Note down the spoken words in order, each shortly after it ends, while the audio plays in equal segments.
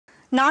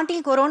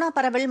நாட்டில் கொரோனா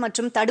பரவல்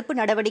மற்றும் தடுப்பு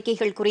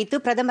நடவடிக்கைகள் குறித்து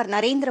பிரதமர்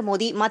நரேந்திர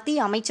மோடி மத்திய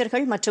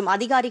அமைச்சர்கள் மற்றும்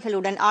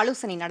அதிகாரிகளுடன்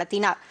ஆலோசனை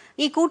நடத்தினார்.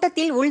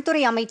 இக்கூட்டத்தில்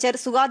உள்துறை அமைச்சர்,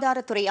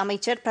 சுகாதாரத்துறை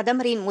அமைச்சர்,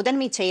 பிரதமரின்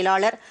முதன்மை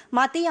செயலாளர்,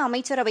 மத்திய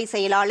அமைச்சரவை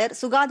செயலாளர்,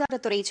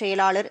 சுகாதாரத்துறை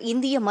செயலாளர்,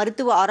 இந்திய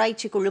மருத்துவ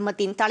ஆராய்ச்சி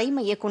குழுமத்தின்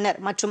தலைமை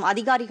இயக்குநர் மற்றும்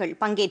அதிகாரிகள்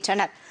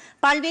பங்கேற்றனர்.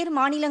 பல்வேறு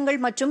மாநிலங்கள்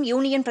மற்றும்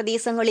யூனியன்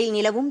பிரதேசங்களில்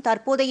நிலவும்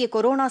தற்போதைய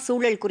கொரோனா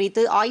சூழல்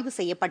குறித்து ஆய்வு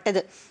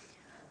செய்யப்பட்டது.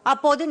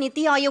 அப்போது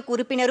நித்தி ஆயோக்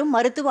உறுப்பினரும்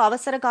மருத்துவ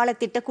அவசரகால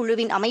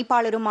திட்டக்குழுவின்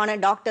அமைப்பாளருமான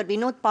டாக்டர்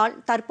வினோத் பால்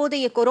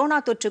தற்போதைய கொரோனா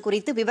தொற்று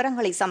குறித்து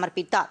விவரங்களை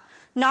சமர்ப்பித்தார்.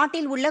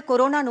 நாட்டில் உள்ள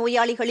கொரோனா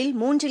நோயாளிகளில்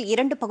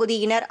 2/3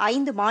 பகுதியினர்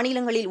 5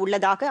 மாநிலங்களில்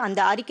உள்ளதாக அந்த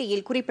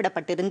அறிக்கையில்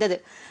குறிப்பிடப்பட்டிருந்தது.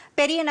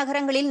 பெரிய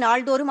நகரங்களில்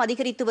நாள்தோறும்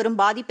அதிகரித்து வரும்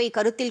பாதிப்பை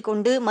கருத்தில்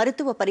கொண்டு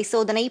மருத்துவ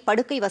பரிசோதனை,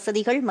 படுக்கை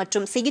வசதிகள்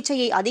மற்றும்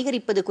சிகிச்சையை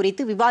அதிகரிப்பது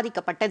குறித்து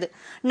விவாதிக்கப்பட்டது.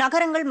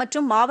 நகரங்கள்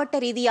மற்றும் மாவட்ட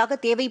ரீதியாக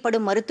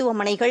தேவைப்படும்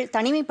மருத்துவமனைகள்,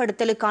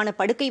 தனிமைப்படுத்தலுக்கான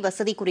படுக்கை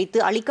வசதி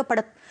குறித்து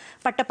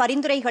அளிக்கப்பட்ட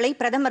பரிந்துரைகளை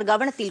பிரதமர்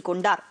கவனத்தில்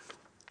கொண்டார்.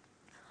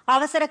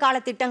 அவசர கால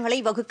திட்டங்களை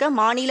வகுக்க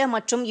மாநில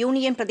மற்றும்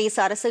யூனியன் பிரதேச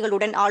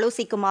அரசுகளுடன்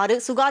ஆலோசிக்குமாறு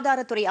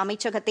சுகாதாரத்துறை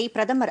அமைச்சகத்தை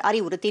பிரதமர்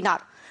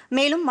அறிவுறுத்தினார்.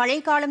 மேலும்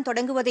மழைக்காலம்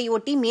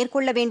தொடங்குவதையொட்டி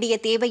மேற்கொள்ள வேண்டிய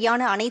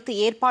தேவையான அனைத்து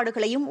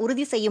ஏற்பாடுகளையும்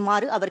உறுதி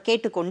செய்யுமாறு அவர்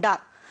கேட்டுக்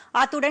கொண்டார்.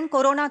 அத்துடன்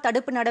கொரோனா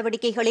தடுப்பு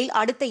நடவடிக்கைகளில்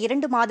அடுத்த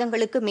 2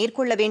 மாதங்களுக்கு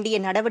மேற்கொள்ள வேண்டிய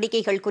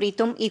நடவடிக்கைகள்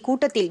குறித்தும்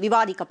இக்கூட்டத்தில்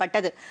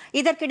விவாதிக்கப்பட்டது.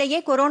 இதற்கிடையே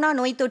கொரோனா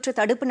நோய் தொற்று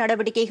தடுப்பு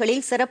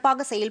நடவடிக்கைகளில்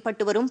சிறப்பாக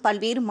செயல்பட்டு வரும்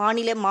பல்வேறு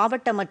மாநில,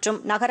 மாவட்ட மற்றும்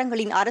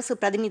நகரங்களின் அரசு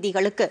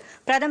பிரதிநிதிகளுக்கு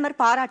பிரதமர்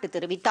பாராட்டு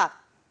தெரிவித்தார்.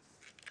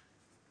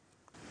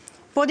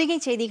 பொதிகை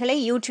செய்திகளை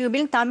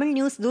யூடியூபில் தமிழ்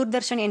நியூஸ்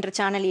தூர்தர்ஷன் என்ற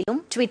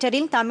சேனலிலும்,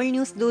 ட்விட்டரில் Tamil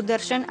news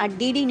Doordarshan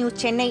 @DD News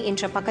Chennai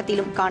என்ற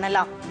பக்கத்திலும்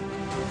காணலாம்.